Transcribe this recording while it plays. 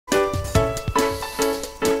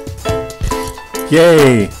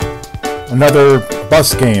Yay! Another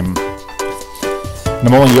bus game. And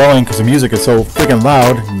I'm only yelling because the music is so freaking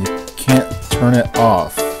loud and you can't turn it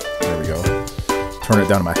off. There we go. Turn it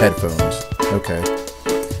down to my headphones. Okay.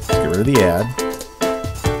 Let's get rid of the ad.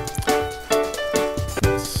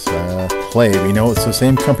 Let's play. We know it's the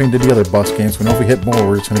same company that did the other bus games. We know if we hit more,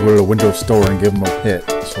 we're just going to go to the Windows Store and give them a hit.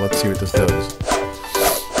 So let's see what this does.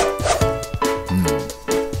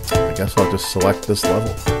 I guess I'll just select this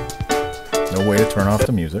level. No way to turn off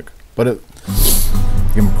the music. But it,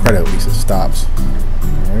 give them credit, at least it stops.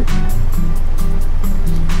 Alright.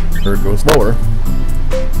 Here it goes lower.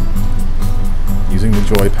 Using the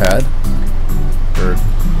joypad. Or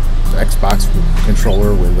the Xbox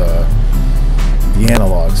controller with the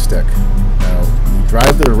analog stick. Now, you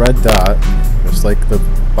drive the red dot, just like the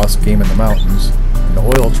bus game in the mountains, and the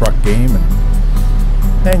oil truck game,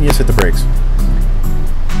 and you just hit the brakes.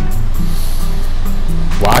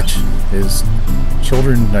 Watch is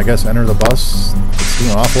children, I guess, enter the bus. It's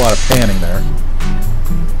doing an awful lot of panning there.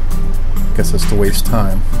 Guess that's to waste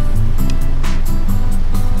time.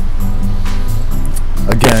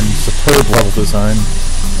 Again, superb level design.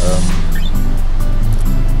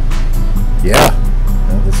 Yeah,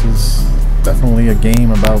 this is definitely a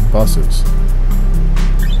game about buses.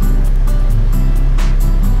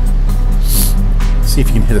 See if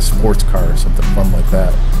you can hit a sports car or something fun like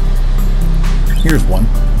that. Here's one.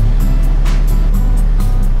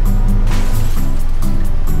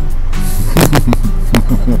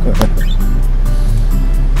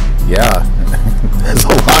 Yeah, there's a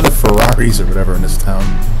lot of Ferraris or whatever in this town.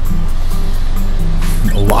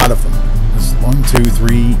 A lot of them. There's 1, 2,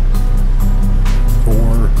 3,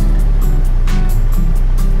 4.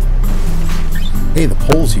 Hey, the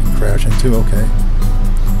poles you can crash into, okay.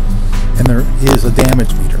 And there is a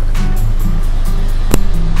damage meter.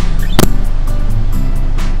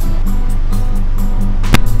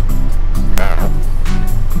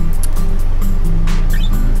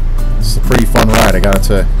 This is a pretty fun ride, I gotta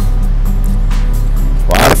say. A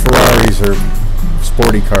lot of Ferraris are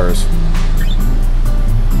sporty cars.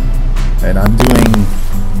 And I'm doing...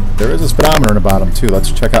 There is a speedometer in the bottom too.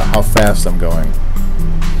 Let's check out how fast I'm going.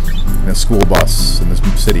 In a school bus in this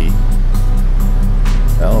city.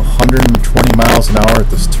 Well, 120 miles an hour at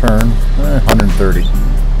this turn. 130.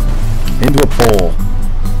 Into a pole.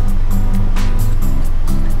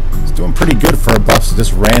 It's doing pretty good for a bus that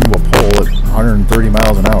just ran to a pole at 130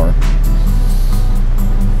 miles an hour.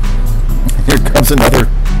 Here comes another.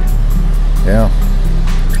 Yeah.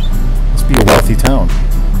 Must be a wealthy town.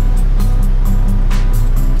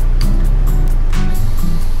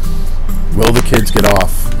 Will the kids get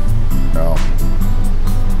off? No.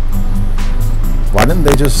 Why didn't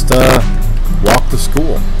they just walk to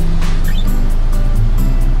school?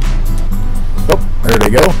 Oh, there they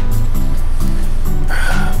go.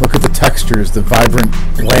 Look at the textures, the vibrant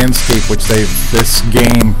landscape, which this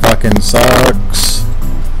game fucking sucks.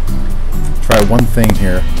 Try one thing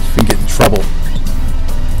here. You can get in trouble.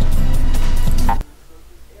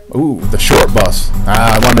 Ooh, the short bus.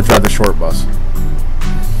 I want to drive the short bus.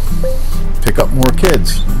 Pick up more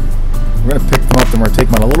kids. We're going to pick them up and we're going to take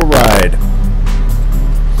them on a little ride.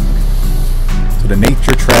 To the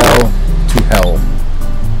nature trail to hell.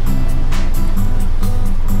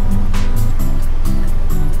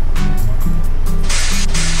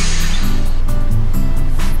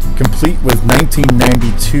 Complete with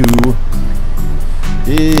 1992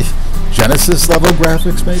 Genesis level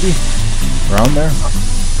graphics, maybe? Around there?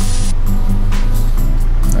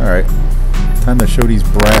 Alright. Time to show these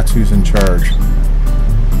brats who's in charge.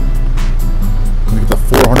 Look at the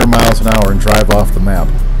 400 miles an hour and drive off the map.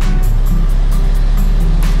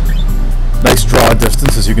 Nice draw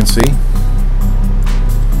distance, as you can see.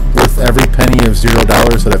 Worth every penny of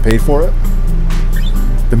 $0 that I paid for it.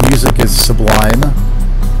 The music is sublime.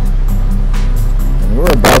 And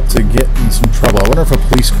we're about to get in some trouble. I wonder if a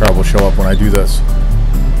police car will show up when I do this.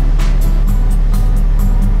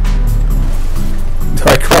 Did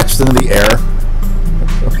I crash into the air?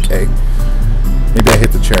 Okay. Maybe I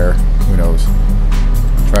hit the chair. Who knows?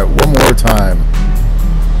 Try it one more time.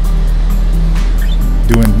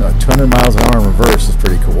 Doing 200 miles an hour in reverse is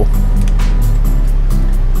pretty cool.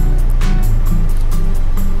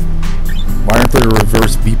 Why aren't there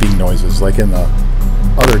reverse beeping noises like in the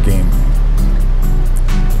other game?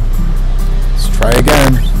 Let's try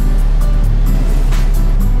again.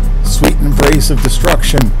 Sweet embrace of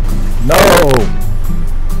destruction. No!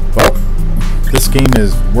 Well, this game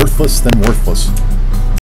is worthless than worthless.